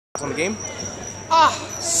on the game? Oh,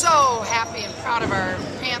 so happy and proud of our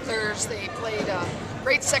Panthers. They played a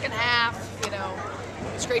great second half. You know,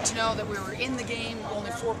 it's great to know that we were in the game,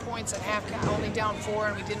 only 4 points at half, only down 4,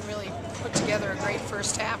 and we didn't really put together a great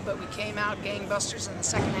first half, but we came out gangbusters in the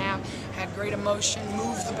second half, had great emotion,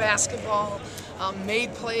 moved the basketball,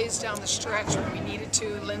 made plays down the stretch when we needed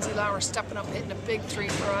to. Lindsay Lauer stepping up, hitting a big 3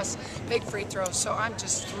 for us, big free throw, so I'm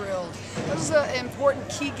just thrilled. It was an important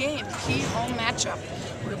key game, key home matchup.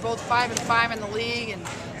 We were both 5-5 in the league, and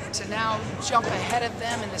to now jump ahead of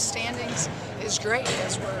them in the standings is great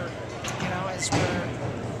as we're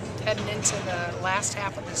heading into the last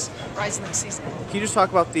half of this Rising season. Can you just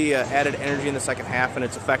talk about the added energy in the second half and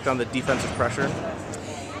its effect on the defensive pressure?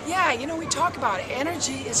 Yeah, you know, we talk about it.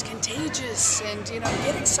 Energy is contagious, and you know,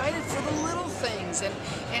 get excited for the little things,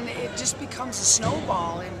 and it just becomes a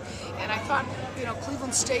snowball. And I thought, you know,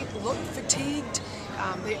 Cleveland State looked fatigued.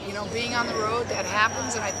 You know, being on the road, that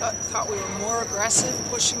happens, and I thought we were more aggressive,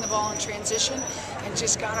 pushing the ball in transition, and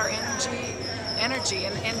just got our energy.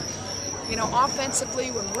 And you know, offensively,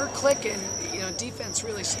 when we're clicking, you know, defense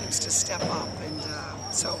really seems to step up,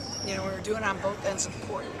 and so you know, we were doing it on both ends of the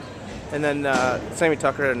court. And then Sammy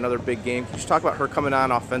Tucker had another big game. Can you just talk about her coming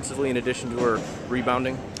on offensively in addition to her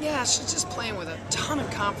rebounding? Yeah, she's just playing with a ton of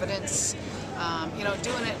confidence. You know,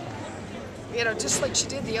 doing it, you know, just like she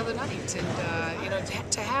did the other night, and you know,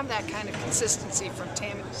 to have that kind of consistency from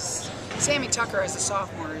Sammy Tucker as a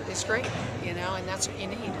sophomore is great, you know, and that's what you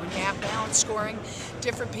need when you have balanced scoring,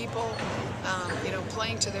 different people, you know,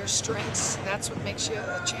 playing to their strengths. That's what makes you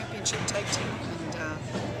a championship type team,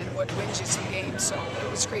 and what wins you some games. So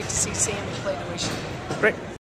it was great to see Sammy play the way she did. Great.